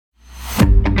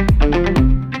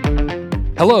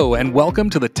Hello, and welcome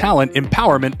to the Talent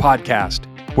Empowerment Podcast,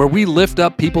 where we lift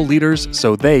up people leaders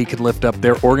so they can lift up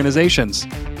their organizations.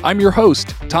 I'm your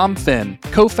host, Tom Finn,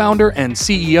 co-founder and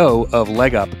CEO of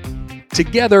LegUp.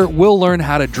 Together, we'll learn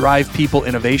how to drive people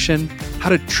innovation, how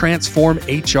to transform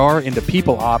HR into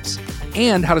people ops,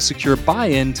 and how to secure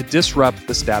buy-in to disrupt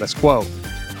the status quo.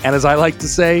 And as I like to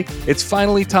say, it's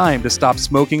finally time to stop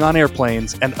smoking on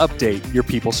airplanes and update your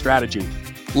people strategy.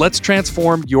 Let's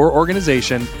transform your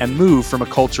organization and move from a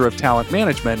culture of talent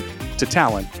management to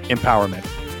talent empowerment.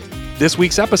 This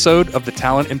week's episode of the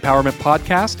Talent Empowerment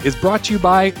Podcast is brought to you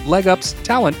by LegUp's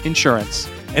Talent Insurance,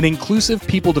 an inclusive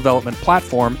people development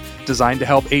platform designed to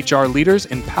help HR leaders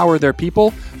empower their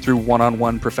people through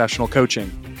one-on-one professional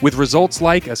coaching. With results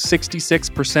like a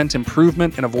 66%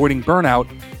 improvement in avoiding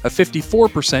burnout, a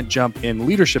 54% jump in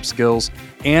leadership skills,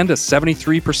 and a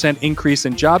 73% increase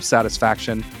in job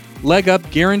satisfaction, LegUp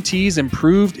guarantees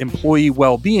improved employee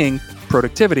well-being,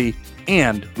 productivity,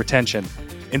 and retention.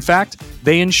 In fact,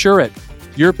 they insure it.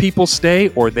 Your people stay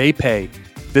or they pay.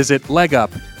 Visit LegUp,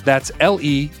 that's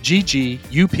LEGGUP.com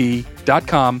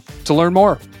to learn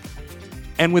more.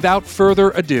 And without further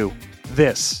ado,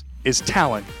 this is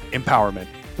Talent Empowerment.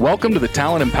 Welcome to the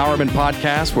Talent Empowerment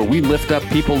Podcast, where we lift up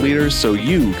people leaders so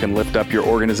you can lift up your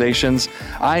organizations.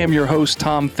 I am your host,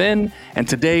 Tom Finn, and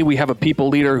today we have a people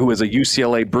leader who is a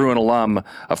UCLA Bruin alum,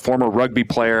 a former rugby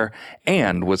player,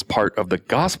 and was part of the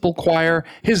gospel choir.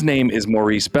 His name is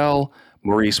Maurice Bell.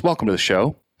 Maurice, welcome to the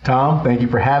show. Tom, thank you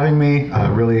for having me.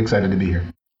 Really excited to be here.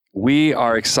 We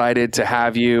are excited to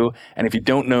have you. And if you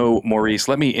don't know Maurice,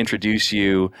 let me introduce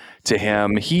you to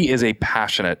him. He is a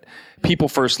passionate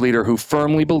people-first leader who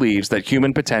firmly believes that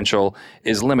human potential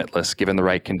is limitless given the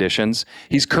right conditions.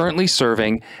 He's currently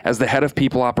serving as the head of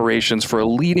people operations for a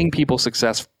leading people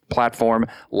success platform,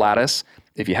 Lattice.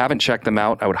 If you haven't checked them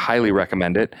out, I would highly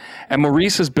recommend it. And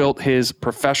Maurice has built his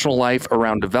professional life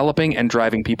around developing and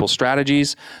driving people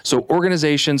strategies so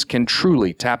organizations can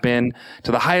truly tap in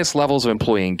to the highest levels of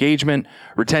employee engagement,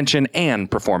 retention, and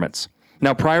performance.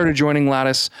 Now, prior to joining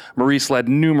Lattice, Maurice led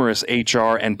numerous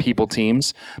HR and people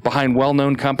teams behind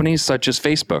well-known companies such as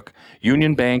Facebook,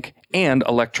 Union Bank, and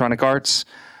Electronic Arts.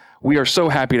 We are so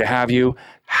happy to have you.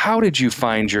 How did you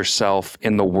find yourself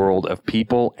in the world of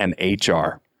people and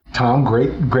HR? Tom, great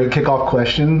kickoff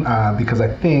question, because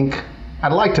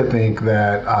I'd like to think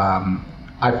that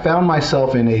I found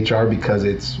myself in HR because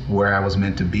it's where I was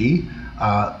meant to be.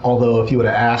 Although if you would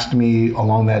have asked me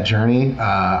along that journey,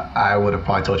 I would have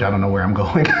probably told you I don't know where I'm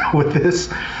going with this.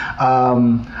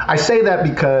 I say that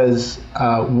because,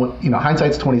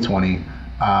 hindsight's 2020.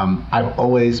 I've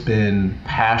always been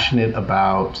passionate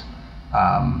about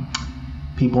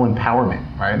people empowerment,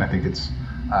 right? And I think it's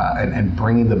and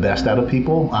bringing the best out of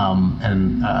people,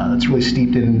 and it's really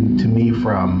steeped into me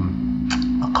from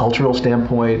a cultural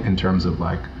standpoint in terms of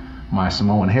like my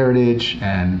Samoan heritage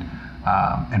and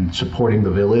supporting the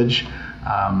village,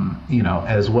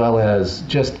 as well as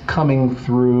just coming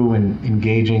through and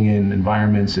engaging in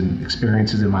environments and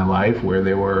experiences in my life where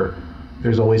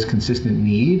there's always consistent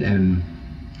need and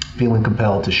feeling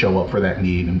compelled to show up for that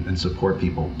need and support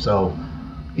people. So,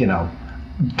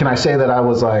 can I say that I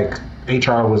was like,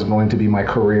 HR was going to be my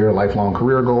lifelong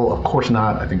career goal? Of course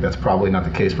not. I think that's probably not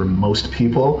the case for most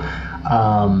people.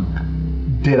 I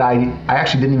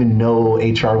actually didn't even know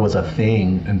HR was a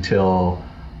thing until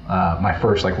my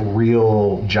first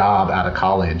real job out of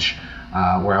college,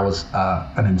 where I was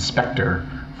an inspector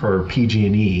for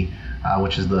PG&E,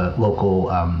 which is the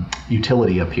local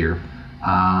utility up here.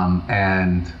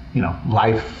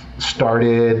 Life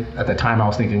started. At the time I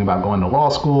was thinking about going to law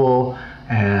school,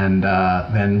 and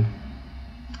then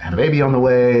had a baby on the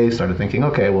way, started thinking,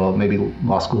 okay, well, maybe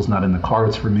law school's not in the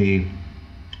cards for me.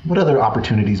 What other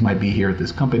opportunities might be here at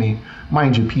this company?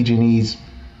 Mind you, PG&E's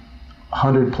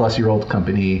 100-plus-year-old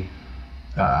company.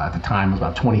 At the time, it was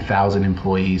about 20,000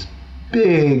 employees.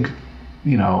 Big,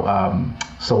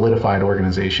 solidified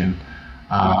organization.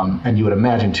 And you would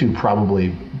imagine, too,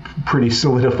 probably pretty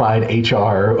solidified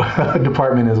HR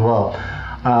department as well.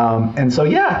 And so,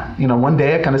 one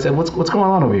day I kind of said, what's going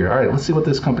on over here? All right, let's see what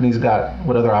this company's got,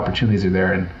 what other opportunities are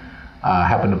there. And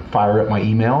happened to fire up my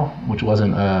email, which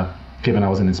wasn't, given I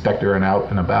was an inspector and out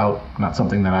and about, not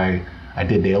something that I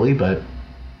did daily, but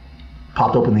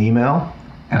popped open the email.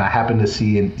 And I happened to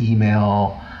see an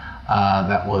email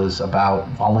that was about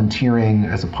volunteering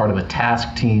as a part of a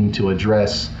task team to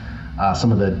address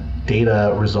some of the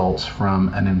data results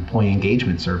from an employee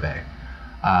engagement survey.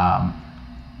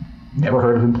 Never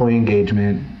heard of employee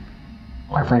engagement.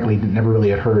 Quite frankly, never really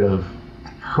had heard of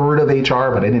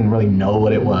HR, but I didn't really know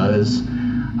what it was.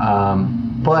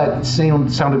 But it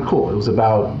sounded cool. It was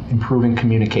about improving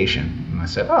communication. And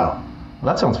I said, oh,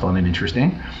 well, that sounds fun and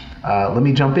interesting. Let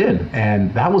me jump in.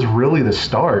 And that was really the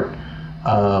start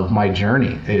of my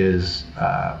journey, is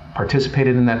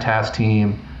participated in that task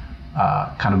team,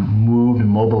 kind of moved and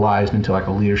mobilized into like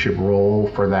a leadership role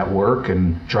for that work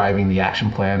and driving the action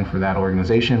plan for that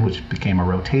organization, which became a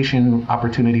rotation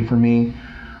opportunity for me,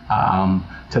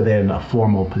 to then a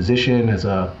formal position as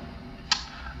a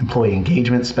employee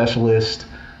engagement specialist,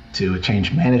 to a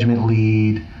change management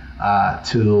lead,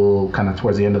 to kind of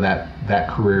towards the end of that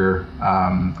career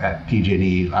at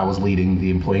PG&E, I was leading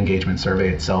the employee engagement survey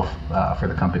itself for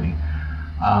the company.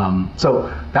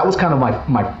 So that was kind of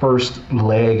my first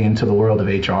leg into the world of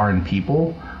HR and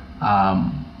people.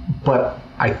 But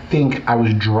I think I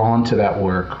was drawn to that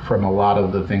work from a lot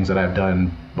of the things that I've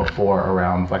done before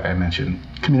around, like I mentioned,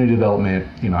 community development.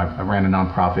 I ran a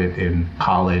nonprofit in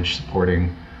college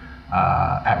supporting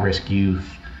at-risk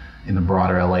youth in the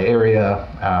broader LA area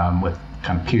with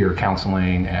kind of peer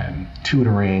counseling and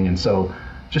tutoring. And so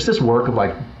just this work of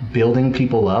like building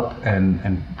people up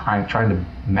and trying to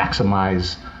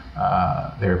maximize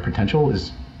their potential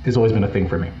has always been a thing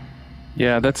for me.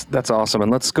 Yeah, that's awesome.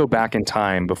 And let's go back in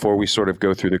time before we sort of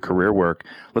go through the career work.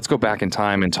 Let's go back in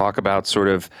time and talk about sort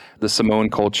of the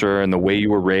Samoan culture and the way you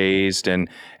were raised, and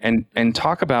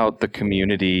talk about the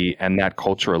community and that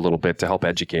culture a little bit to help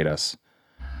educate us.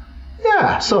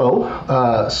 Yeah, so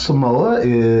Samoa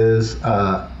is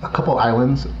a couple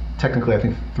islands, technically I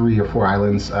think 3 or 4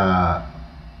 islands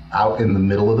out in the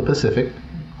middle of the Pacific,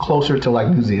 closer to like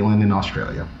New Zealand and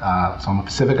Australia. So I'm a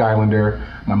Pacific Islander.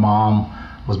 My mom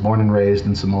was born and raised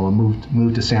in Samoa,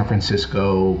 moved to San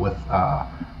Francisco with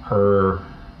her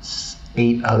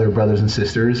 8 other brothers and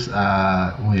sisters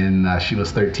when she was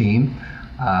 13.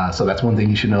 So that's one thing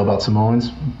you should know about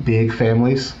Samoans: big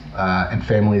families, and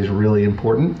family is really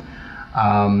important. She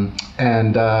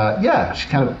kind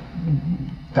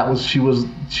of, she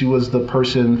was the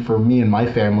person for me and my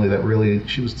family that really,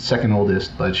 she was the second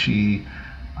oldest, but she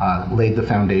laid the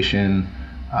foundation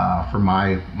for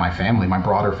my family, my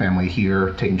broader family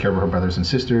here, taking care of her brothers and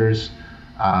sisters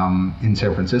in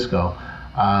San Francisco.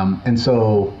 And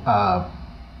so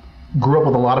grew up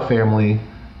with a lot of family,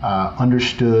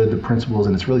 understood the principles,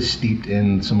 and it's really steeped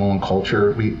in Samoan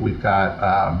culture. We've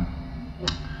got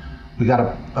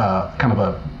a kind of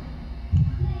a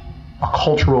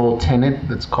cultural tenet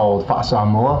that's called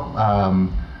Fa'asamoa,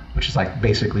 which is like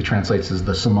basically translates as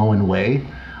the Samoan way.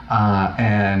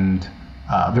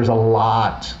 There's a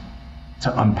lot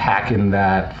to unpack in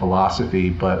that philosophy,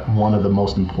 but one of the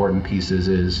most important pieces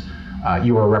is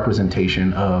you are a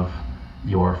representation of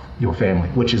your family,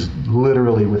 which is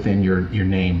literally within your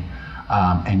name.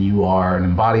 And you are an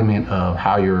embodiment of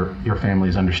how your family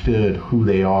is understood, who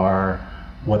they are,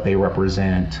 what they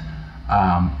represent.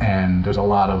 And there's a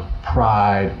lot of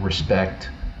pride, respect,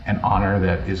 and honor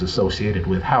that is associated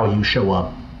with how you show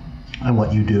up and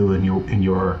what you do in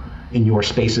your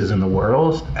spaces in the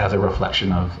world as a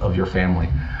reflection of your family.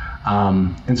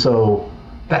 And so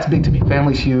that's big to me.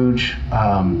 Family's huge.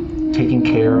 Taking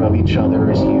care of each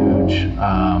other is huge.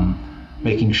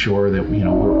 Making sure that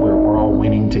we're all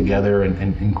winning together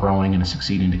and growing and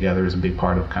succeeding together is a big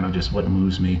part of kind of just what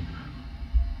moves me.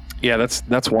 Yeah,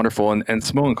 that's wonderful. And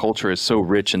Samoan culture is so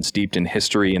rich and steeped in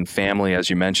history and family, as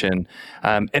you mentioned.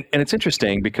 And it's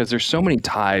interesting because there's so many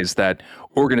ties that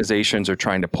organizations are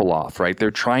trying to pull off, right? They're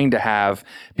trying to have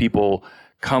people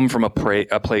come from a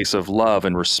place of love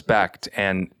and respect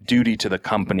and duty to the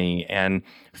company and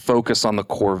focus on the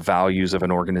core values of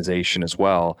an organization as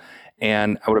well.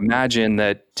 And I would imagine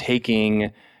that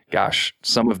taking,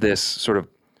 some of this sort of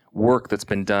work that's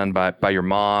been done by your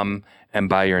mom and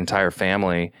by your entire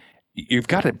family, you've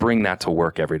got to bring that to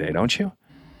work every day, don't you?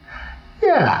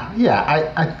 Yeah,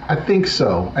 I think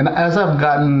so. And as I've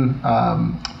gotten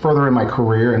further in my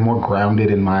career and more grounded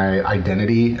in my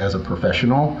identity as a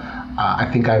professional, I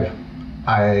think I've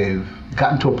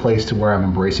gotten to a place to where I'm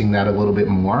embracing that a little bit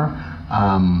more.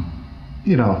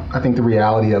 I think the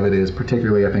reality of it is,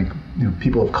 particularly, I think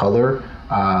people of color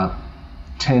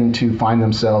tend to find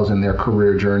themselves in their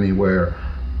career journey where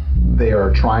they are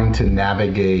trying to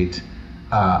navigate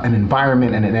an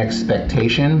environment and an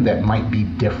expectation that might be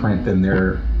different than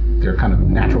their kind of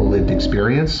natural lived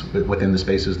experience within the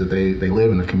spaces that they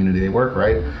live in, the community they work,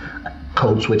 right?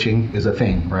 Code switching is a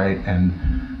thing, right? And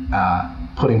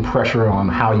putting pressure on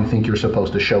how you think you're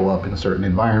supposed to show up in certain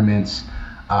environments,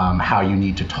 how you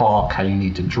need to talk, how you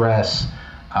need to dress,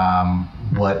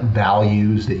 what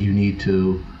values that you need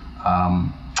to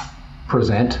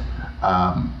present.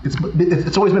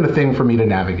 It's always been a thing for me to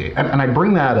navigate. And I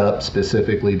bring that up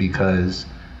specifically because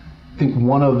I think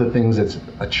one of the things that's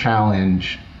a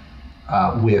challenge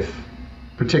with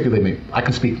particularly I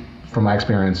can speak from my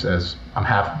experience as I'm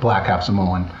half black, half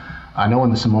Samoan. I know on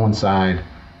the Samoan side,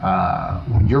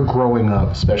 when you're growing up,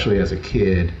 especially as a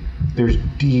kid, there's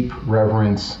deep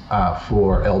reverence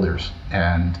for elders,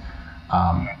 and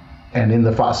in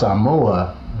the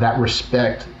Samoa, that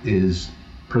respect is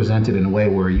presented in a way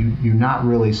where you're not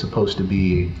really supposed to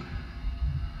be.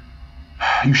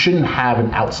 You shouldn't have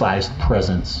an outsized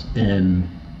presence in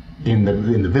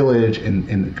the village, in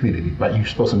the community, right? You're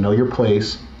supposed to know your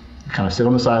place, kind of sit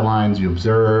on the sidelines, you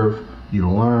observe, you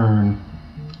learn,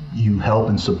 you help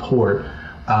and support.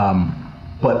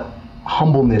 But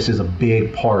humbleness is a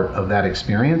big part of that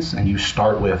experience, and you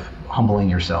start with humbling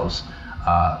yourselves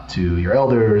to your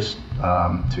elders,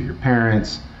 to your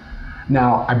parents.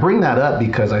 Now, I bring that up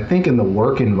because I think in the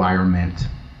work environment,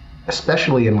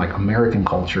 especially in like American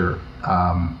culture,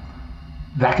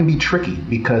 that can be tricky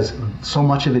because so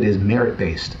much of it is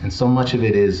merit-based, and so much of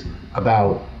it is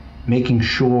about making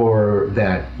sure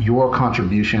that your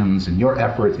contributions and your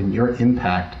efforts and your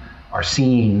impact are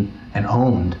seen and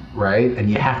owned, right? And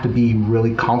you have to be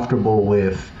really comfortable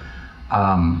with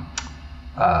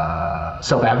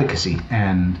self-advocacy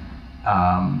and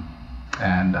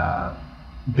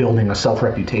building a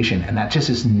self-reputation, and that just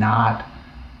is not.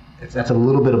 That's a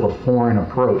little bit of a foreign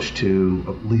approach to,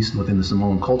 at least within the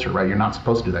Samoan culture, right? You're not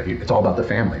supposed to do that. It's all about the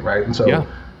family, right? And so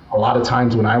a lot of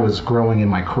times when I was growing in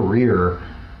my career,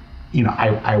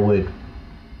 I would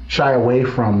shy away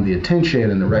from the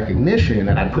attention and the recognition,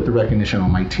 and I'd put the recognition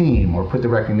on my team or put the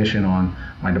recognition on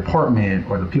my department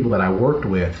or the people that I worked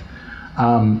with.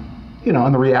 And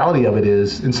the reality of it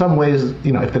is, in some ways,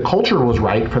 if the culture was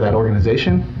right for that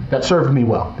organization, that served me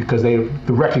well because the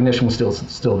recognition was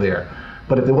still there.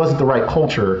 But if it wasn't the right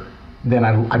culture, then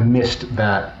I missed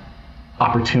that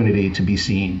opportunity to be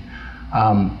seen.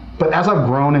 But as I've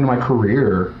grown in my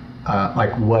career,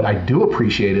 what I do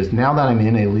appreciate is now that I'm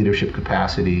in a leadership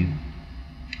capacity,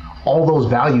 all those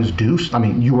values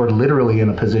you are literally in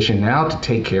a position now to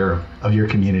take care of your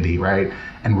community, right?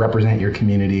 And represent your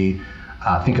community,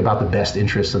 think about the best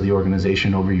interests of the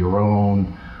organization over your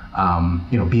own,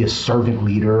 be a servant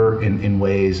leader in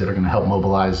ways that are going to help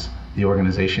mobilize the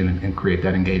organization and create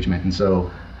that engagement. And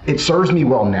so it serves me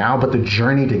well now, but the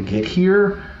journey to get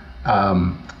here,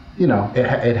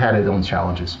 it had its own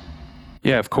challenges.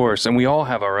 Yeah, of course. And we all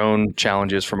have our own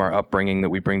challenges from our upbringing that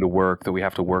we bring to work that we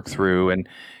have to work through.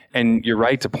 And you're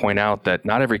right to point out that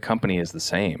not every company is the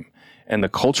same. And the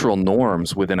cultural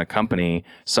norms within a company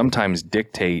sometimes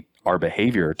dictate our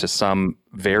behavior to some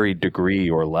varied degree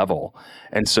or level.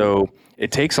 And so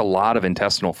it takes a lot of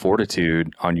intestinal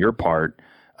fortitude on your part,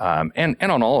 and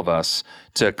on all of us,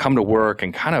 to come to work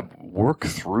and kind of work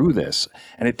through this.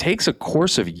 And it takes a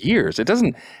course of years. It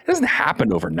doesn't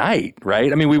happen overnight,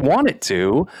 right? I mean, we want it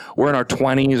to. We're in our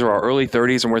 20s or our early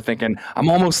 30s and we're thinking, I'm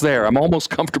almost there. I'm almost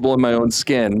comfortable in my own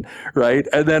skin, right?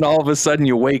 And then all of a sudden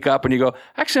you wake up and you go,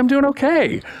 actually, I'm doing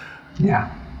okay.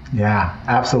 Yeah,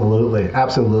 absolutely.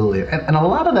 And a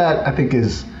lot of that, I think,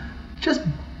 is just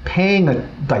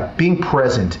being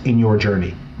present in your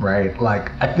journey, right?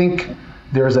 Like, I think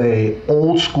there's a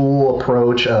old school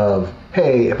approach of,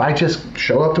 hey, if I just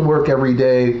show up to work every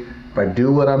day, if I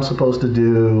do what I'm supposed to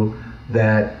do,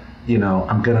 that,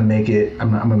 I'm going to make it,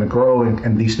 I'm going to grow,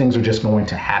 and these things are just going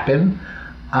to happen.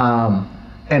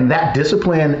 And that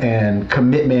discipline and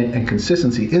commitment and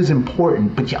consistency is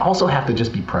important, but you also have to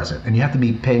just be present, and you have to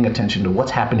be paying attention to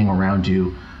what's happening around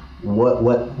you,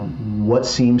 what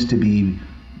seems to be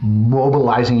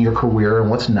mobilizing your career and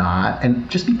what's not, and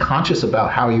just be conscious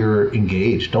about how you're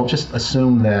engaged. Don't just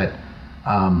assume that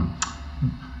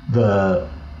the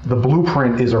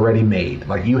blueprint is already made.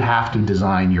 Like, you have to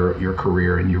design your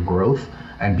career and your growth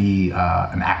and be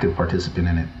an active participant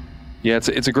in it. Yeah,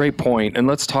 it's a great point. And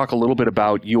let's talk a little bit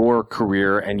about your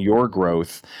career and your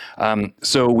growth.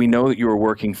 So we know that you were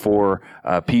working for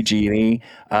PG&E.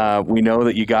 We know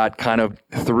that you got kind of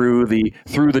through the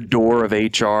door of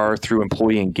HR, through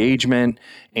employee engagement,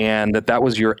 and that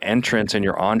was your entrance and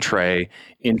your entree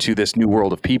into this new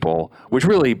world of people, which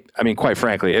really, I mean, quite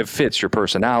frankly, it fits your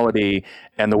personality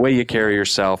and the way you carry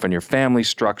yourself and your family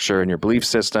structure and your belief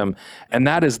system. And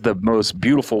that is the most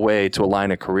beautiful way to align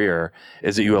a career,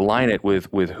 is that you align it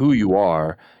with who you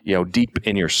are, deep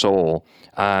in your soul.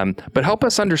 But help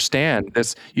us understand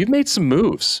this. You've made some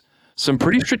moves, some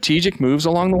pretty strategic moves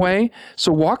along the way.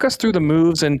 So walk us through the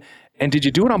moves, and did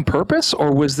you do it on purpose,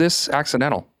 or was this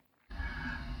accidental?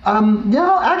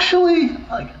 Actually,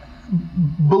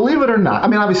 believe it or not, I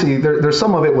mean, obviously there's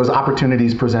some of it was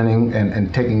opportunities presenting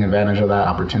and taking advantage of that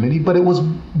opportunity, but it was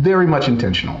very much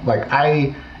intentional.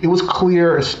 It was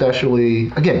clear,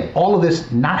 especially, again, all of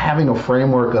this not having a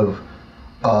framework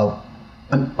of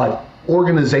like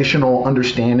organizational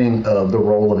understanding of the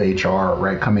role of HR,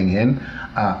 right, coming in.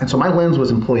 And so my lens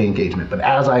was employee engagement. But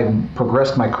as I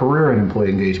progressed my career in employee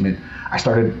engagement, I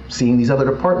started seeing these other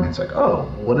departments. Like, oh,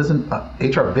 what is an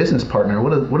HR business partner?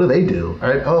 What do they do?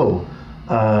 Right? Oh,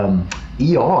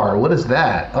 ER. What is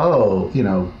that? Oh,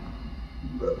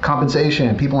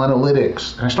 compensation, people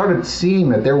analytics. And I started seeing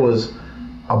that there was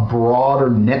a broader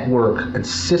network and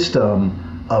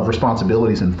system of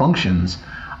responsibilities and functions.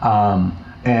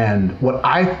 And what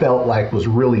I felt like was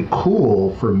really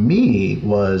cool for me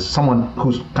was someone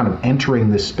who's kind of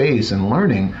entering this space and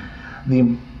learning.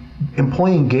 The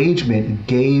employee engagement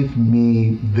gave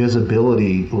me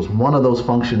visibility. It was one of those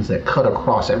functions that cut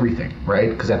across everything, right?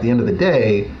 Because at the end of the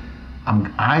day,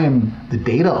 I am the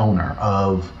data owner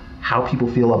of how people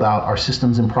feel about our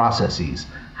systems and processes,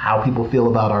 how people feel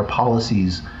about our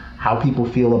policies, how people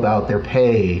feel about their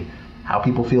pay, how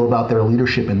people feel about their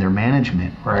leadership and their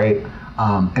management, right?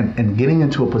 And getting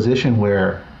into a position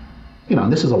where,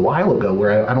 this is a while ago,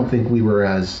 where I don't think we were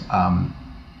as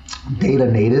data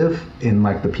native in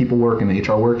like the people work and the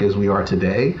HR work as we are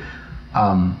today.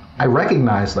 I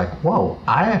recognized like, whoa,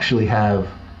 I actually have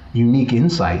unique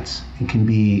insights and can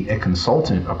be a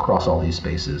consultant across all these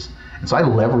spaces. And so I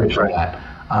leveraged that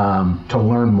to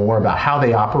learn more about how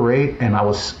they operate, and I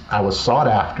was sought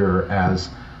after as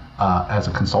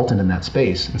a consultant in that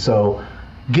space. And so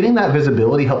getting that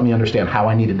visibility helped me understand how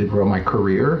I needed to grow my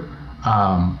career,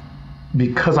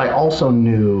 because I also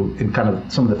knew in kind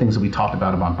of some of the things that we talked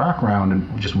about background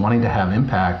and just wanting to have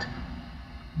impact,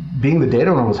 being the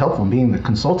data owner was helpful and being the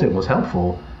consultant was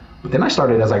helpful. But then I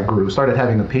started, as I grew, started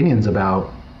having opinions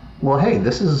about, well, hey,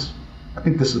 I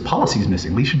think this policy's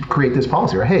missing. We should create this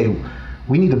policy. Or, hey,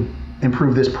 we need to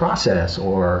improve this process,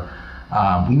 or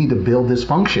we need to build this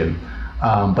function.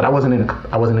 But I wasn't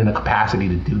in a capacity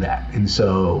to do that. And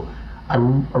so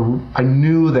I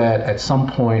knew that at some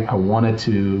point I wanted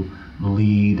to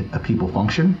lead a people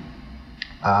function.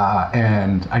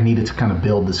 And I needed to kind of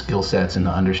build the skill sets and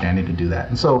the understanding to do that.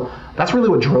 And so that's really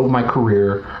what drove my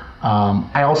career.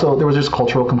 There was just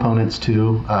cultural components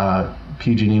too.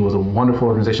 PG&E was a wonderful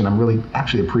organization. I'm really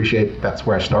actually appreciate that's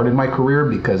where I started my career,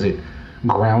 because it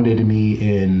grounded me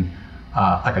in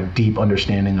like a deep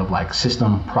understanding of like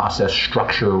system, process,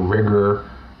 structure, rigor,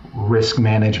 risk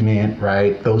management,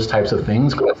 right? Those types of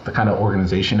things. That's the kind of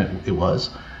organization it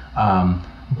was.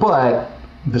 But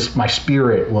my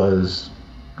spirit was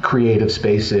creative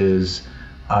spaces,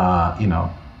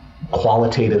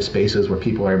 qualitative spaces where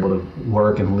people are able to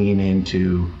work and lean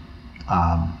into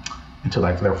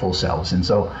like their full selves. And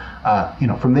so,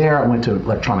 from there I went to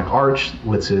Electronic Arts,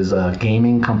 which is a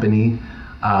gaming company.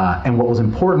 And what was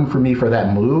important for me for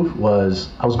that move was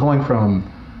I was going from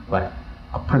like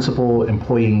a principal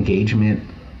employee engagement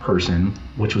person,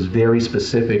 which was very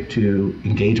specific to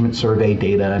engagement survey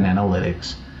data and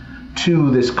analytics, to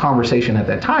this conversation at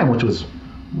that time, which was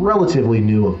relatively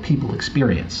new, of people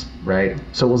experience, right?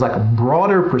 So it was like a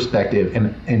broader perspective,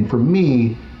 and for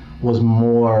me was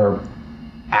more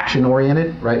action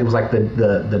oriented, right? It was like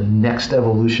the next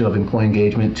evolution of employee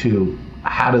engagement to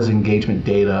how does engagement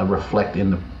data reflect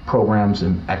in the programs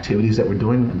and activities that we're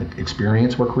doing and the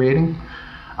experience we're creating.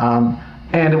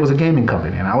 And it was a gaming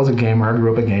company, and I was a gamer. I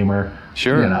grew up a gamer.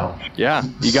 Sure. Yeah.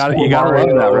 You got to love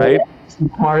that, right?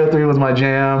 Mario 3 was my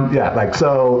jam. Yeah. Like,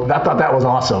 so I thought that was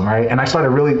awesome. Right. And I started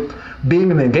really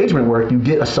being in the engagement work, you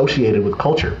get associated with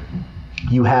culture.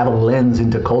 You have a lens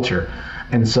into culture.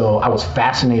 And so I was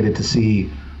fascinated to see,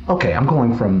 okay, I'm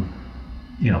going from,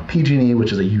 PG&E,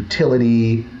 which is a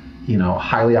utility,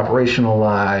 highly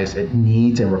operationalized. It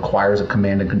needs and requires a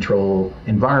command and control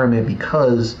environment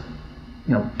because,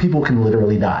 people can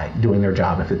literally die doing their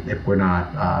job if we're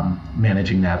not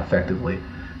managing that effectively,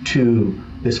 to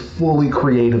this fully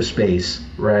creative space,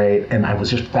 right? And I was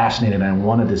just fascinated, and I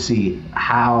wanted to see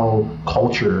how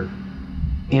culture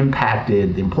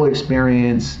impacted the employee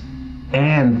experience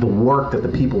and the work that the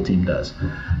people team does.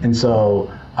 And so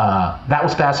that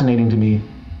was fascinating to me,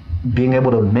 being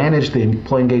able to manage the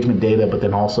employee engagement data, but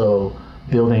then also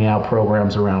building out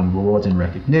programs around rewards and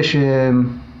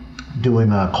recognition,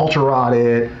 doing a culture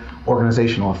audit,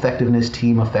 organizational effectiveness,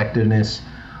 team effectiveness,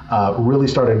 really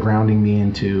started grounding me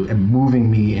into and moving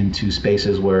me into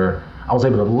spaces where I was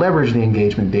able to leverage the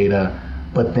engagement data,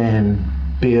 but then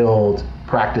build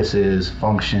practices,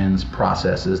 functions,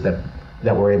 processes that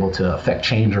were able to affect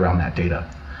change around that data.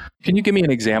 Can you give me an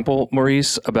example,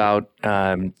 Maurice, about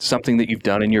something that you've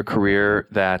done in your career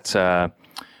that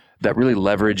really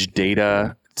leveraged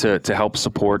data to help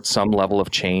support some level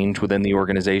of change within the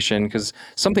organization? Because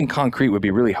something concrete would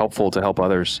be really helpful to help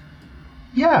others.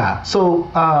 Yeah. So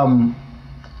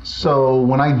So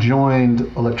when I joined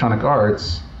Electronic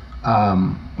Arts,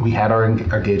 we had our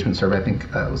engagement survey. I think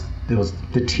it was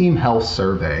the team health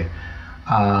survey,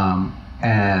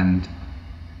 and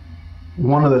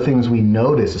one of the things we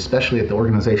noticed, especially at the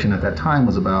organization at that time,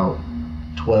 was about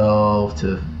 12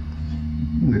 to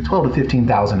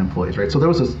 15,000 employees, right? So there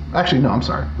was this, actually, no, I'm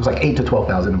sorry. It was like 8 to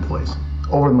 12,000 employees.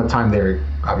 Over the time there,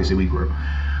 obviously we grew.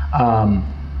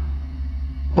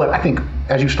 But I think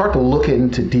as you start to look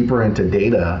deeper into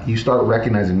data, you start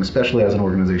recognizing, especially as an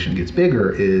organization gets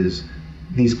bigger, is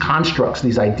these constructs,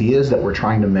 these ideas that we're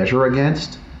trying to measure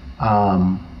against,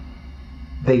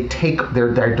 they're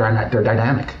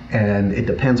dynamic, and it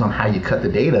depends on how you cut the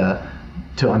data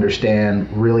to understand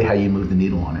really how you move the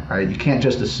needle on it, right? You can't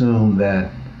just assume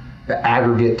that the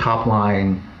aggregate top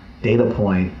line data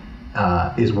point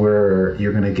is where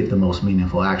you're going to get the most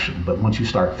meaningful action. But once you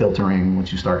start filtering,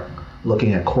 once you start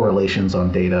looking at correlations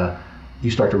on data,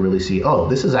 you start to really see, oh,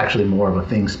 this is actually more of a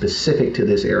thing specific to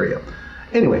this area.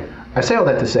 Anyway, I say all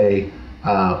that to say,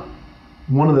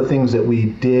 one of the things that we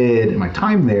did in my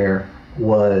time there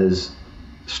was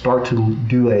start to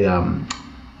do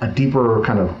a deeper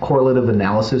kind of correlative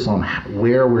analysis on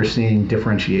where we're seeing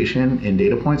differentiation in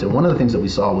data points. And one of the things that we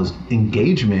saw was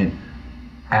engagement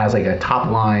as like a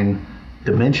top line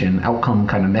dimension, outcome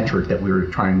kind of metric that we were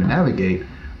trying to navigate,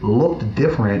 looked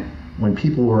different when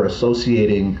people were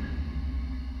associating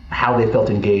how they felt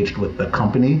engaged with the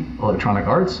company, Electronic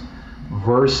Arts,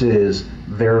 versus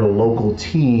their local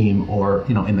team, or,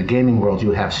 you know, in the gaming world,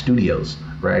 you have studios,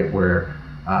 right, where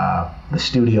the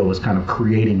studio is kind of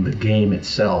creating the game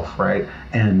itself, right?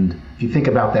 And if you think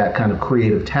about that kind of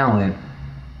creative talent,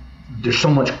 there's so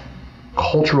much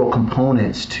cultural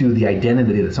components to the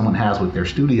identity that someone has with their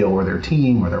studio or their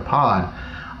team or their pod.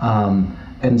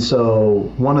 And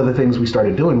so one of the things we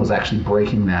started doing was actually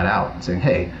breaking that out and saying,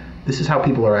 hey, this is how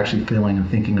people are actually feeling and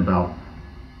thinking about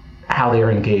how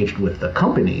they're engaged with the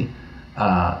company,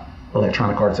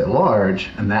 Electronic Arts at large,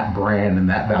 and that brand and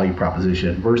that value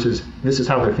proposition, versus this is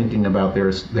how they're thinking about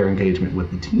their engagement with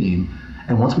the team.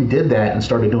 And once we did that and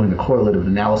started doing the correlative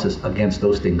analysis against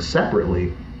those things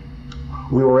separately,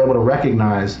 we were able to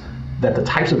recognize that the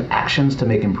types of actions to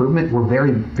make improvement were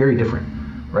very, very different,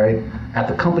 right? At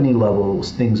the company level, it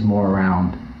was things more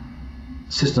around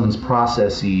systems,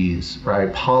 processes,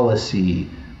 right? Policy,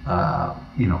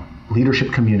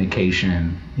 leadership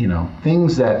communication,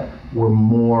 things that were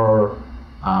more,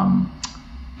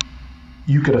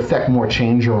 you could affect more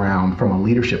change around from a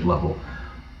leadership level.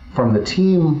 From the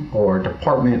team or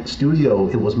department studio,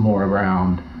 it was more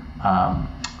around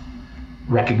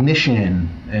recognition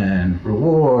and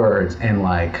rewards and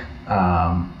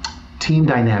team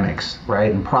dynamics,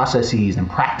 right? And processes and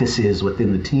practices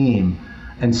within the team.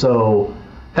 And so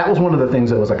that was one of the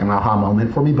things that was like an aha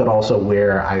moment for me, but also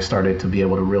where I started to be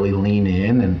able to really lean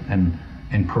in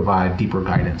and provide deeper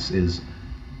guidance. Is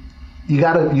you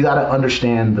gotta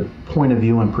understand the point of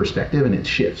view and perspective, and it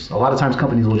shifts. A lot of times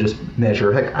companies will just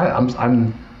measure, heck,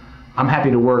 I'm happy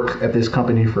to work at this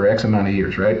company for X amount of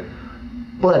years, right?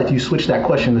 But if you switch that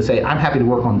question to say, I'm happy to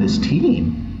work on this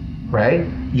team, right?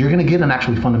 You're gonna get an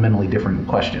actually fundamentally different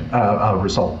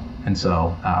result. And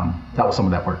so that was some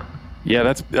of that work. Yeah,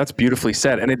 that's beautifully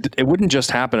said. And it wouldn't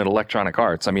just happen at Electronic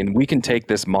Arts. I mean, we can take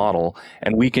this model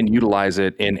and we can utilize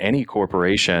it in any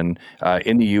corporation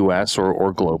in the US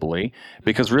or globally,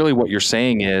 because really what you're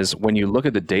saying is when you look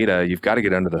at the data, you've got to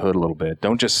get under the hood a little bit.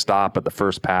 Don't just stop at the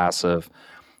first pass of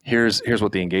here's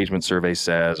what the engagement survey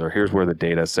says, or here's where the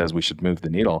data says we should move the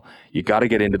needle. You got to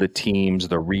get into the teams,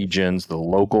 the regions, the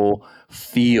local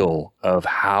feel of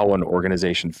how an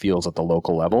organization feels at the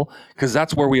local level, because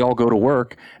that's where we all go to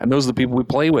work, and those are the people we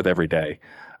play with every day,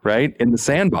 right? In the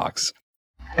sandbox.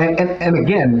 And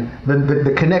again,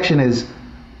 the connection is,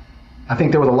 I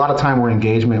think there was a lot of time where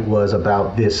engagement was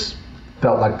about this,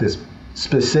 felt like this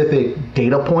specific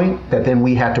data point that then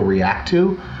we had to react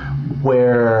to,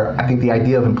 where I think the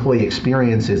idea of employee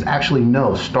experience is actually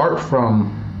start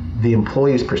from the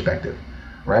employee's perspective,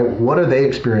 right? What are they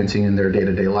experiencing in their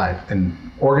day-to-day life? And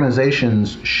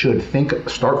organizations should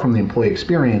start from the employee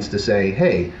experience to say,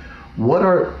 hey,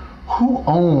 who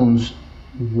owns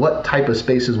what type of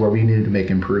spaces where we need to make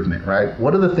improvement, right?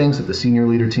 What are the things that the senior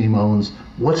leader team owns?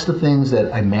 What's the things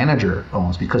that a manager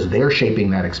owns, because they're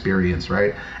shaping that experience,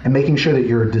 right? And making sure that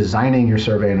you're designing your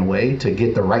survey in a way to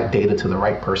get the right data to the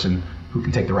right person who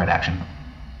can take the right action.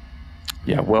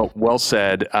 Yeah, well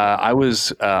said. I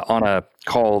was on a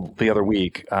call the other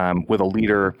week with a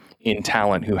leader in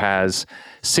talent who has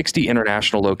 60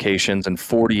 international locations and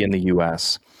 40 in the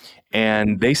US.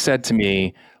 And they said to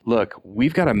me, look,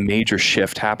 we've got a major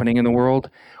shift happening in the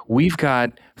world. We've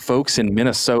got folks in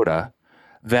Minnesota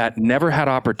that never had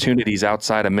opportunities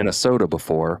outside of Minnesota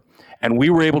before. And we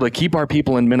were able to keep our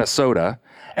people in Minnesota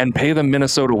and pay them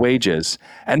Minnesota wages.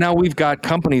 And now we've got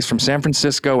companies from San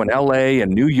Francisco and LA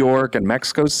and New York and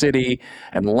Mexico City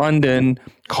and London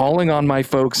calling on my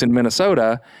folks in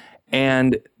Minnesota,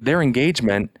 and their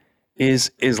engagement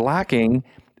is lacking.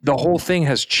 The whole thing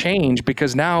has changed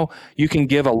because now you can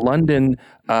give a London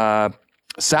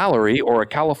salary or a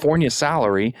California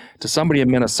salary to somebody in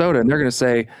Minnesota, and they're going to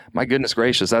say, my goodness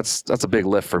gracious, that's a big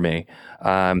lift for me.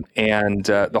 And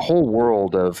the whole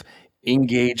world of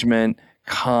engagement,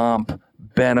 comp,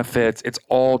 benefits, it's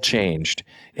all changed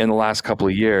in the last couple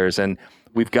of years. And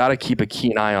we've got to keep a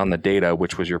keen eye on the data,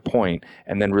 which was your point,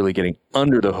 and then really getting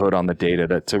under the hood on the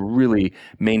data to really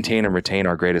maintain and retain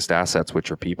our greatest assets,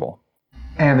 which are people.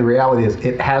 And the reality is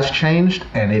it has changed,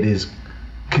 and it is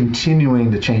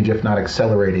continuing to change, if not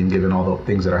accelerating, given all the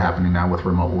things that are happening now with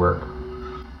remote work.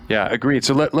 Yeah, agreed.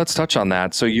 So let's touch on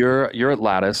that. So you're at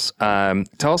Lattice.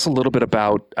 Tell us a little bit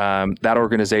about that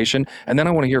organization, and then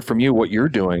I want to hear from you what you're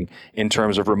doing in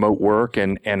terms of remote work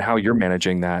and how you're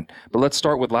managing that. But let's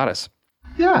start with Lattice.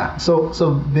 Yeah,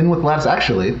 so been with Lattice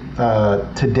actually.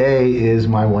 Today is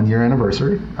my 1-year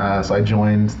anniversary. So I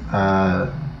joined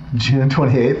June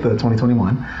 28th,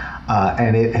 2021,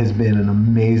 and it has been an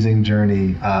amazing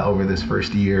journey over this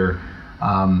first year.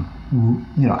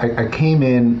 I came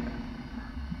in.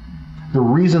 The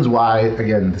reasons why,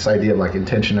 again, this idea of like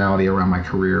intentionality around my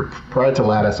career. Prior to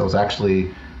Lattice, I was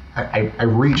actually, I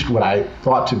reached what I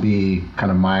thought to be kind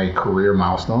of my career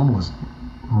milestone, was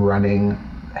running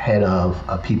head of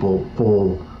a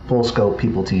full scope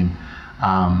people team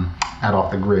at Off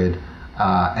the Grid.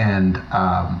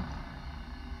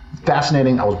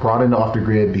 Fascinating. I was brought into Off the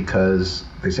Grid because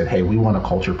they said, hey, we want a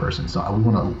culture person. So we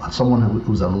want someone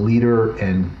who's a leader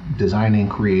in designing,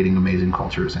 creating amazing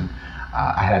cultures. And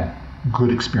I had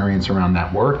good experience around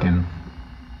that work and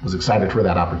was excited for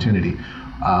that opportunity.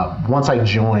 Once I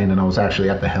joined, and I was actually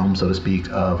at the helm, so to speak,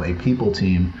 of a people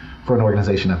team for an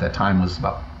organization at that time was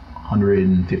about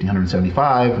 150,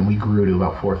 175, and we grew to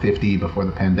about 450 before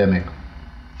the pandemic.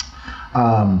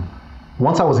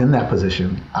 Once I was in that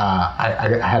position,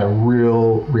 I had a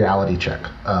real reality check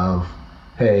of,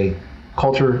 hey,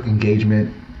 culture,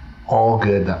 engagement, all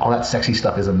good, all that sexy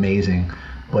stuff is amazing,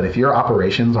 but if your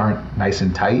operations aren't nice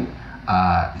and tight,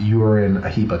 you are in a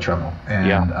heap of trouble.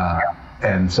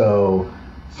 And so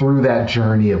through that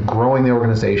journey of growing the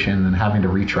organization and having to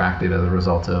retract it as a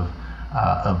result of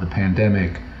the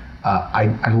pandemic,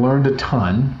 I learned a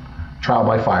ton, trial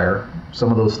by fire.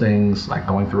 Some of those things, like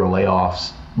going through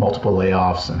multiple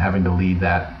layoffs, and having to lead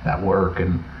that work,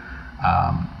 and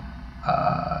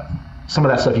some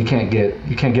of that stuff you can't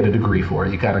get a degree for.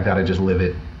 You gotta just live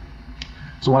it.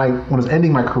 So when I was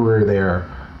ending my career there,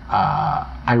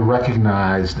 I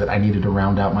recognized that I needed to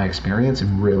round out my experience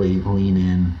and really lean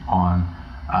in on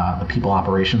the people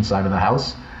operations side of the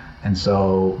house. And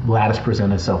so Lattice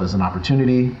presented itself as an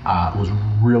opportunity. It was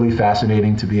really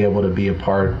fascinating to be able to be a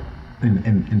part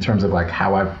in terms of like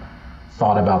how I've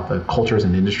thought about the cultures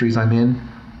and industries I'm in.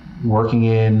 Working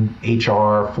in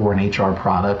HR for an HR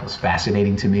product was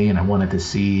fascinating to me, and I wanted to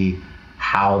see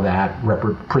how that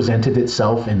presented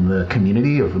itself in the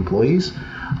community of employees.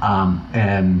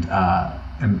 And I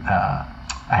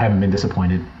haven't been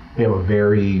disappointed. We have a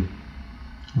very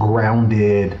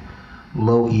grounded,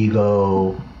 low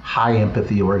ego, high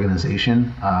empathy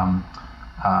organization,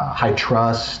 high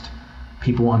trust.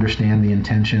 People understand the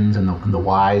intentions and the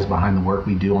whys behind the work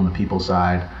we do on the people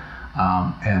side.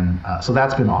 So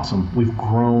that's been awesome. We've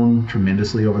grown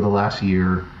tremendously over the last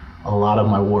year. A lot of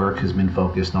my work has been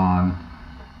focused on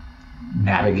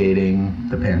navigating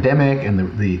the pandemic and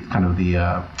the kind of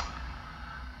the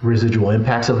residual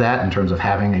impacts of that in terms of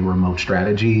having a remote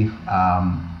strategy.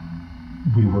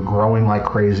 We were growing like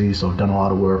crazy, so I've done a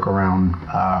lot of work around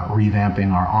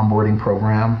revamping our onboarding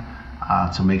program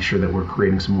to make sure that we're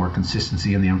creating some more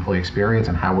consistency in the employee experience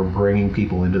and how we're bringing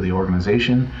people into the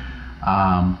organization.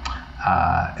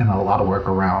 And a lot of work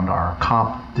around our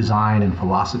comp design and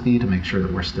philosophy to make sure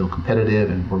that we're still competitive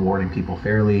and rewarding people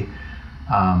fairly.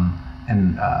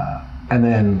 And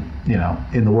then,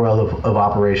 in the world of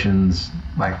operations,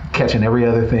 like catching every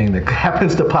other thing that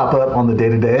happens to pop up on the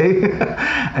day-to-day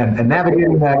and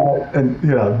navigating that, and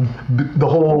the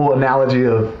whole analogy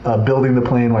of building the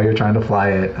plane while you're trying to fly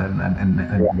it and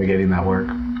navigating that work.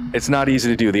 It's not easy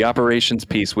to do. The operations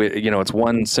piece, it's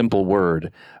one simple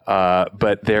word,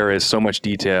 but there is so much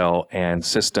detail and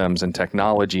systems and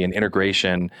technology and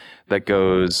integration that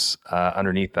goes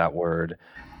underneath that word.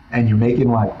 And you're making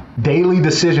like daily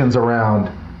decisions around,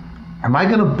 am I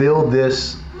going to build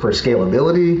this for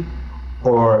scalability,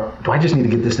 or do I just need to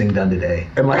get this thing done today?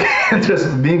 And like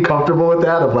just being comfortable with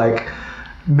that, of like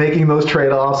making those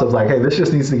trade-offs of like, hey, this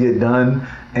just needs to get done,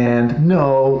 and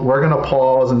no, we're gonna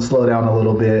pause and slow down a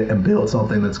little bit and build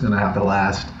something that's gonna have to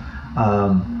last.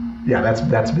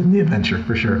 That's been the adventure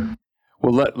for sure.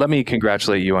 Well, let me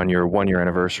congratulate you on your 1-year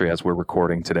anniversary as we're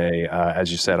recording today,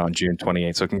 as you said, on June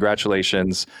 28th. So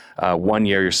congratulations, 1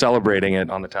 year. You're celebrating it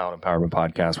on the Talent Empowerment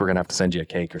Podcast. We're going to have to send you a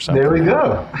cake or something. There we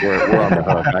go. We're on the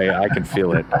hook. I can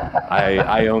feel it.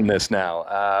 I own this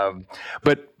now.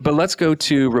 But let's go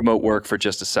to remote work for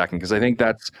just a second, because I think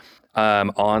that's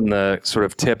on the sort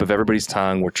of tip of everybody's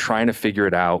tongue. We're trying to figure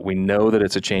it out. We know that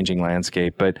it's a changing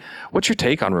landscape, but what's your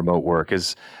take on remote work?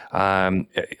 I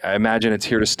imagine it's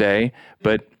here to stay,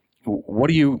 but what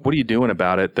are you doing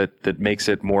about it that makes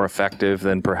it more effective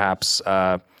than perhaps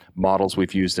models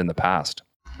we've used in the past?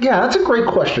 Yeah, that's a great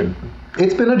question.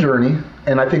 It's been a journey,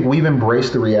 and I think we've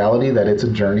embraced the reality that it's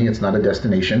a journey. It's not a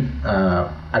destination.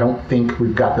 I don't think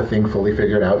we've got the thing fully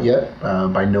figured out yet,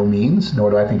 by no means,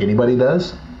 nor do I think anybody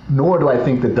does. Nor do I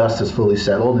think the dust is fully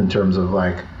settled in terms of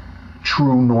like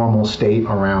true normal state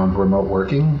around remote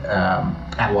working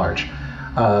at large.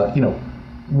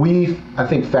 We, I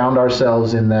think, found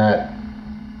ourselves in that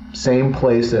same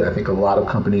place that I think a lot of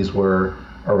companies were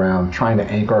around trying to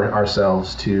anchor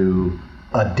ourselves to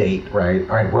a date, right?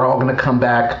 All right, we're all going to come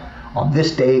back on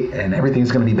this date and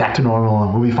everything's going to be back to normal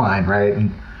and we'll be fine, right?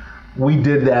 And we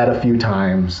did that a few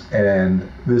times, and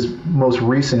this most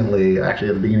recently, actually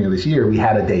at the beginning of this year, we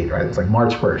had a date, right? It's like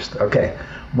March 1st. Okay,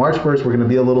 March 1st, we're going to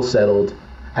be a little settled.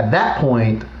 At that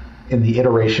point in the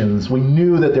iterations, we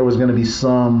knew that there was going to be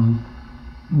some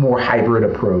more hybrid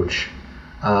approach.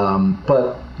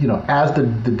 But as the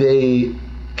day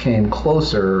came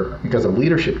closer, because of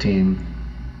leadership team,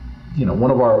 one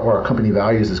of our company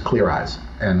values is clear eyes,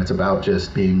 and it's about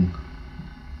just being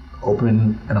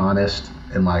open and honest,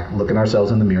 and like looking ourselves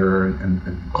in the mirror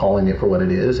and calling it for what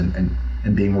it is, and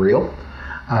being real.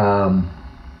 And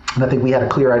I think we had a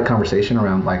clear-eyed conversation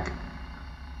around like,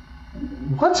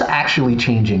 what's actually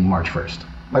changing March 1st?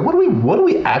 Like, what are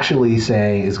we actually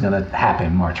saying is going to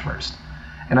happen March 1st?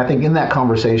 And I think in that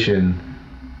conversation,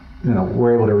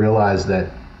 we're able to realize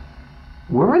that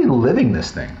we're already living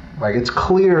this thing. Like, it's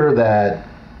clear that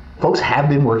folks have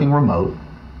been working remote.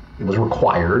 It was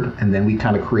required, and then we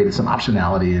kind of created some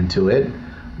optionality into it.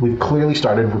 We've clearly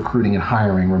started recruiting and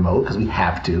hiring remote because we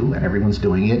have to, and everyone's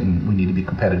doing it, and we need to be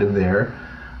competitive there.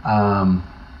 And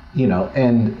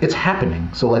it's happening.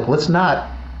 So like, let's not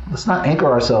anchor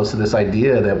ourselves to this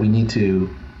idea that we need to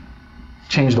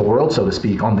change the world, so to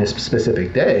speak, on this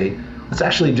specific day. Let's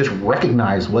actually just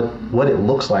recognize what it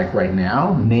looks like right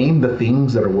now, name the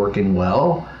things that are working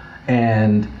well,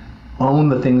 and own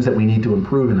the things that we need to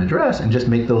improve and address, and just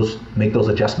make those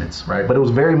adjustments, right? But it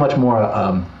was very much more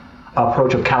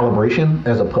approach of calibration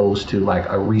as opposed to like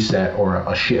a reset or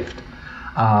a shift.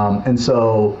 And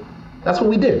so that's what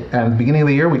we did. And at the beginning of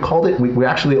the year, we called it, we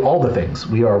actually all the things.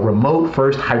 We are remote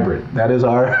first hybrid. That is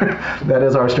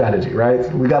our strategy,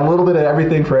 right? We got a little bit of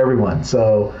everything for everyone.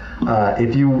 So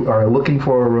if you are looking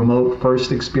for a remote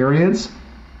first experience,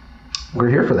 we're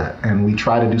here for that. And we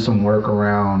try to do some work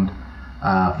around,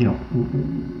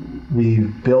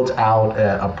 we've built out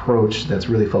an approach that's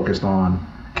really focused on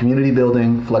community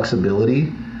building,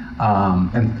 flexibility,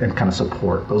 and kind of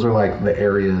support. Those are like the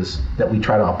areas that we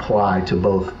try to apply to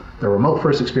both the remote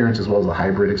first experience as well as the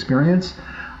hybrid experience,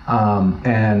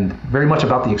 and very much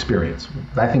about the experience.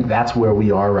 I think that's where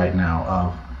we are right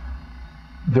now.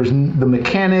 There's the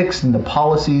mechanics and the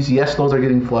policies, yes, those are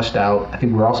getting flushed out. I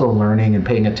think we're also learning and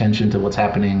paying attention to what's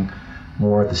happening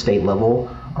more at the state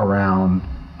level around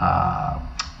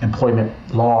employment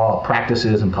law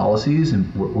practices and policies,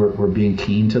 and we're being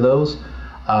keen to those.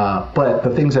 But the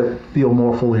things that feel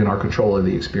more fully in our control are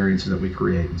the experiences that we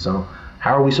create. And so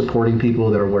how are we supporting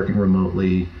people that are working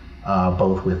remotely,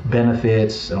 both with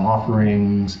benefits and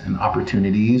offerings and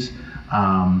opportunities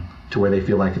to where they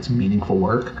feel like it's meaningful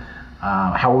work?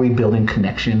 How are we building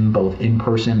connection both in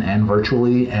person and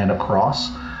virtually and across?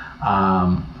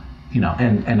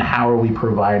 And how are we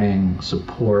providing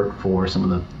support for some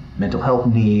of the mental health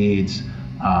needs,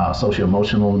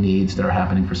 socio-emotional needs that are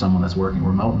happening for someone that's working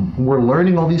remote? And we're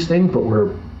learning all these things, but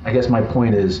I guess my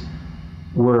point is,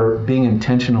 we're being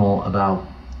intentional about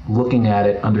looking at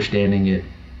it, understanding it,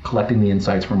 collecting the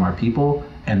insights from our people,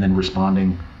 and then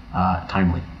responding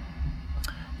timely.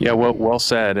 Yeah, well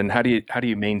said. And how do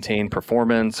you maintain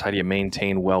performance? How do you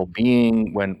maintain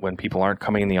well-being when people aren't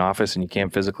coming in the office and you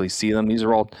can't physically see them? These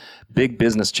are all big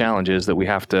business challenges that we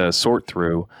have to sort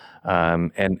through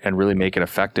and really make it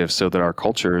effective so that our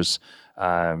cultures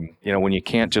When you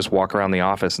can't just walk around the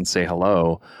office and say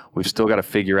hello, we've still got to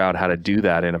figure out how to do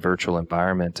that in a virtual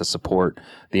environment to support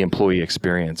the employee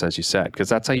experience, as you said, because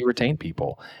that's how you retain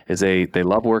people. Is they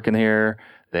love working here.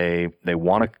 They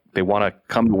want to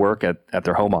come to work at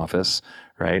their home office,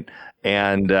 right?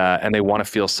 And they want to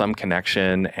feel some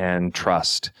connection and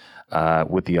trust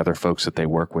with the other folks that they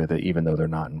work with, even though they're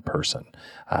not in person,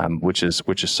 which is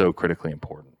so critically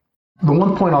important. The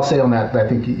one point I'll say on that I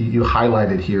think you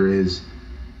highlighted here is,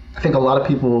 I think a lot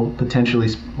of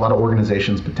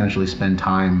organizations potentially spend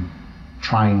time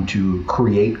trying to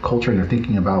create culture, and they're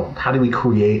thinking about how do we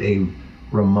create a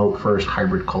remote first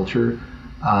hybrid culture.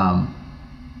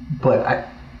 But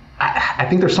I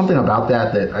think there's something about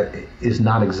that is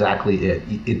not exactly it.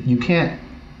 You can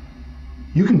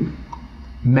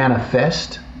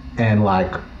manifest and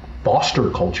foster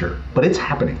culture, but it's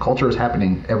happening. Culture is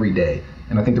happening every day.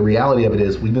 And I think the reality of it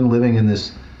is we've been living in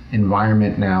this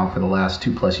environment now for the last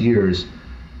 2+ years.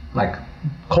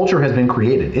 Culture has been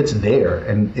created. It's there.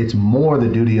 And it's more the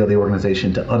duty of the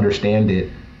organization to understand it,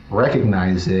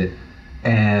 recognize it,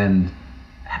 and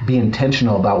be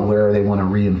intentional about where they want to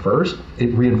reinforce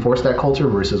that culture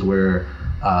versus where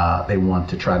they want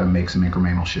to try to make some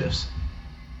incremental shifts.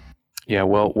 Yeah,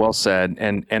 well said.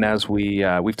 And as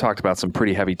we've talked about some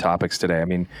pretty heavy topics today. I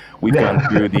mean, we've gone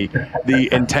through the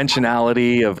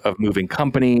intentionality of moving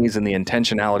companies and the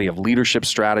intentionality of leadership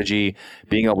strategy,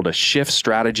 being able to shift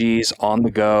strategies on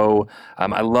the go.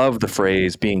 I love the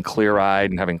phrase being clear-eyed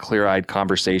and having clear-eyed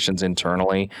conversations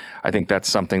internally. I think that's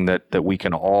something that we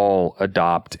can all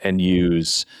adopt and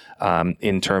use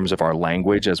in terms of our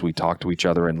language as we talk to each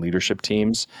other in leadership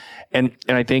teams. And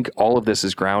I think all of this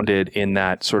is grounded in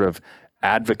that sort of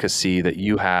advocacy that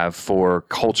you have for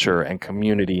culture and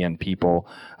community and people,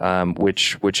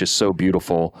 which is so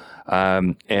beautiful.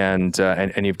 And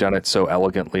you've done it so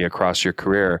elegantly across your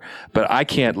career. But I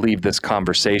can't leave this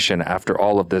conversation after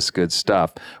all of this good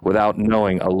stuff without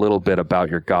knowing a little bit about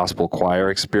your gospel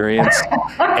choir experience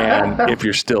and if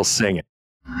you're still singing.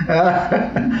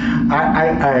 I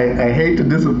hate to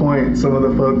disappoint some of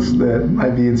the folks that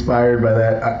might be inspired by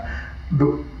that.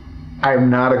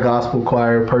 I'm not a gospel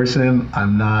choir person.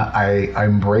 I'm not. I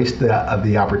embraced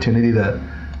the opportunity to.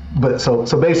 But so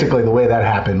basically, the way that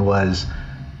happened was,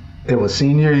 it was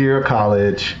senior year of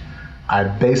college. I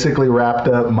basically wrapped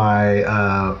up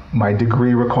my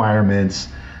degree requirements,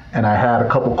 and I had a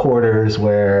couple quarters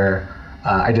where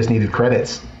I just needed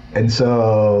credits. And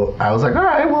so I was like, all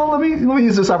right, well, let me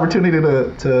use this opportunity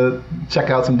to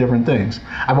check out some different things.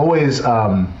 I've always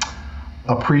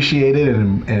appreciated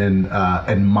and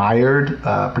admired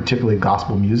particularly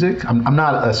gospel music. I'm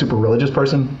not a super religious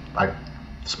person, like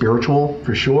spiritual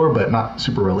for sure, but not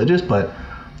super religious. But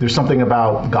there's something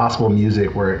about gospel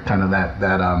music where it kind of that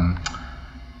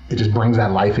it just brings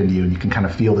that life into you, and you can kind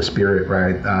of feel the spirit,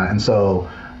 right? And so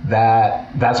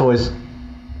that's always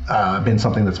been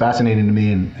something that's fascinating to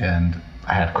me, and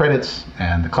I had credits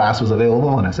and the class was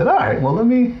available, and I said, all right, well, let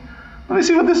me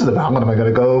see what this is about. What am I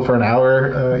going to go for an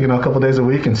hour, a couple days a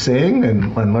week and sing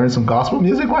and learn some gospel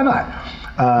music? Why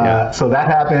not? So that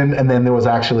happened, and then there was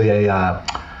actually a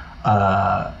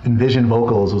Envision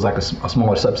Vocals was like a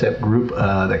smaller subset group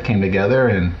that came together,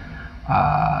 and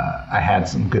I had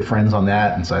some good friends on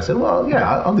that, and so I said, well,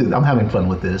 yeah, I'll do that. I'm having fun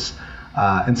with this.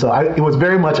 And so it was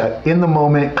very much an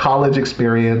in-the-moment college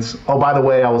experience. Oh, by the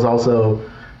way, I was also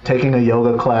taking a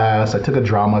yoga class. I took a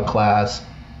drama class.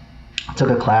 I took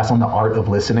a class on the art of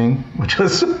listening, which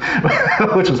was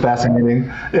fascinating.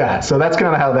 Yeah, so that's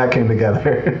kind of how that came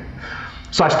together.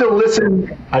 So I still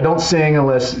listen. I don't sing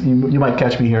unless you might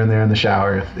catch me here and there in the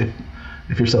shower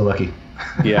if you're so lucky.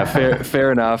 Yeah,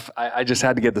 fair enough. I just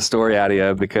had to get the story out of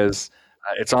you because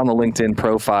it's on the LinkedIn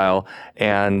profile,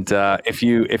 and if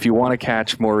you want to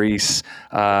catch Maurice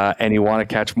and you want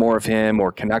to catch more of him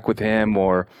or connect with him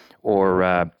or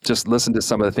just listen to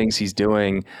some of the things he's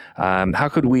doing, how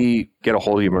could we get a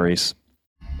hold of you, Maurice?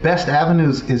 Best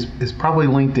avenues is probably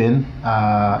LinkedIn.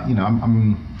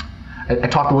 I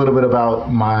talked a little bit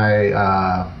about my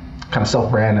kind of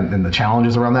self-brand and the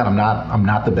challenges around that. I'm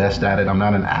not the best at it. I'm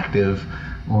not an active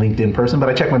LinkedIn person, but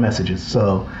I check my messages.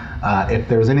 So if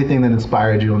there's anything that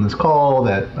inspired you on this call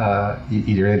that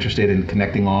you're interested in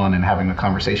connecting on and having a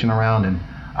conversation around, and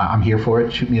I'm here for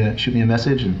it, shoot me a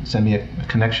message and send me a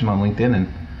connection on LinkedIn,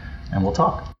 and we'll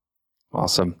talk.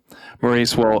 Awesome.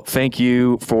 Maurice, well, thank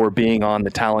you for being on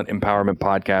the Talent Empowerment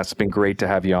Podcast. It's been great to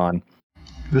have you on.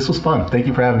 This was fun. Thank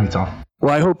you for having me, Tom.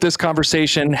 Well, I hope this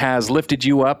conversation has lifted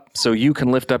you up so you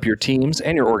can lift up your teams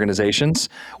and your organizations.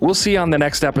 We'll see you on the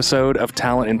next episode of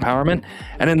Talent Empowerment.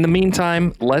 And in the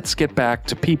meantime, let's get back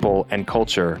to people and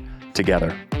culture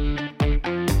together.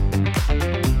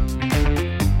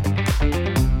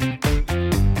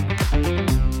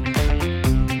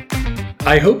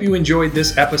 I hope you enjoyed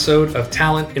this episode of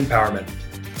Talent Empowerment.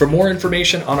 For more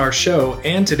information on our show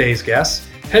and today's guests,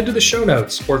 head to the show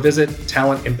notes or visit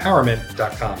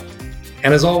talentempowerment.com.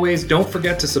 And as always, don't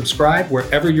forget to subscribe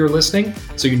wherever you're listening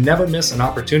so you never miss an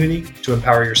opportunity to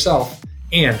empower yourself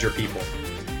and your people.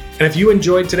 And if you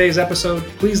enjoyed today's episode,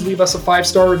 please leave us a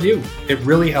 5-star review. It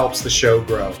really helps the show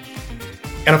grow.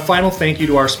 And a final thank you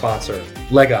to our sponsor,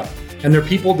 LegUp, and their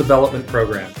people development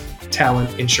program,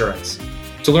 Talent Insurance.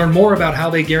 To learn more about how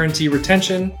they guarantee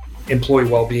retention, employee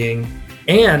well-being,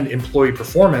 and employee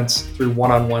performance through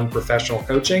one-on-one professional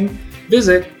coaching,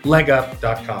 visit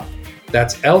legup.com.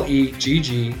 That's LEGGUP.com.